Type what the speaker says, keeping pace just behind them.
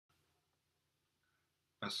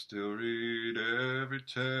I still read every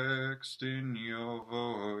text in your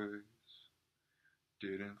voice.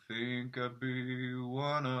 Didn't think I'd be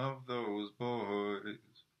one of those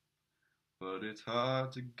boys, but it's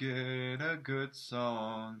hard to get a good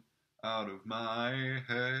song out of my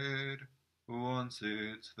head once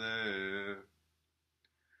it's there.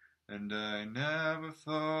 And I never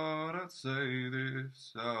thought I'd say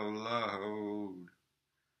this out loud,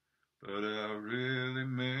 but I really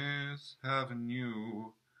miss having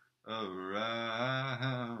you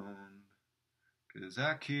around. 'Cause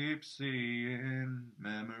I keep seeing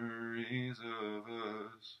memories of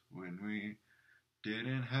us when we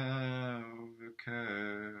didn't have a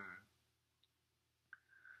care.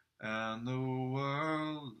 And the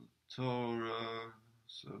world tore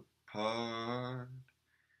us apart.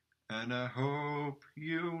 And I hope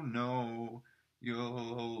you know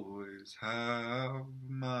you'll always have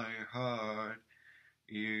my heart.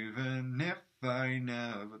 Even if I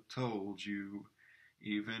never told you,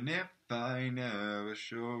 even if I never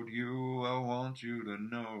showed you, I want you to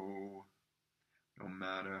know, no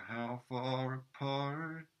matter how far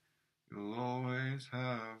apart, you'll always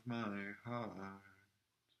have my heart.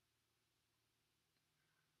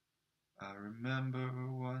 I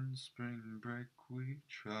remember one spring break we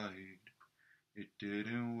tried. It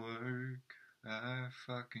didn't work, I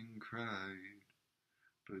fucking cried.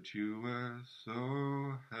 But you were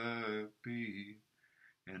so happy,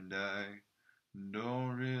 and I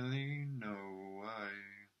don't really know why.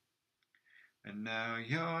 And now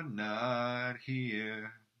you're not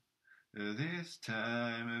here this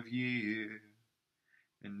time of year,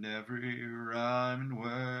 and every rhyme and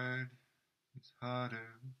word is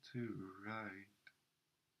harder to write.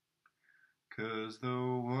 'Cause the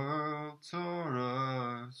world tore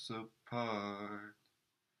us apart,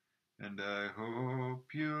 and I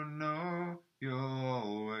hope you know you'll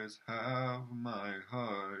always have my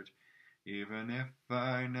heart. Even if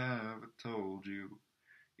I never told you,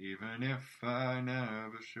 even if I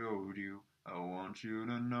never showed you, I want you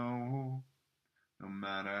to know, no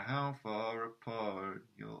matter how far apart,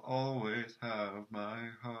 you'll always have my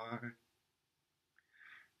heart.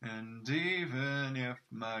 And even if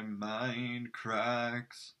my mind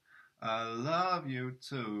cracks, I love you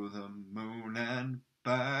to the moon and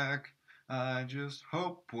back. I just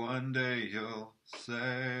hope one day you'll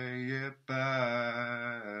say it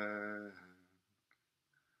back.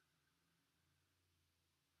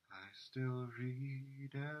 I still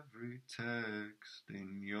read every text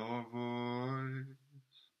in your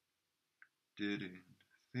voice. Didn't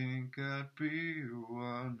think I'd be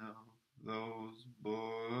one of those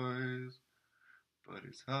boys, but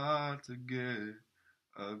it's hard to get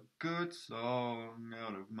a good song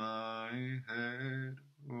out of my head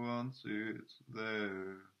once it's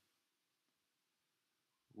there.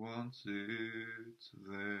 Once it's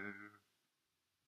there.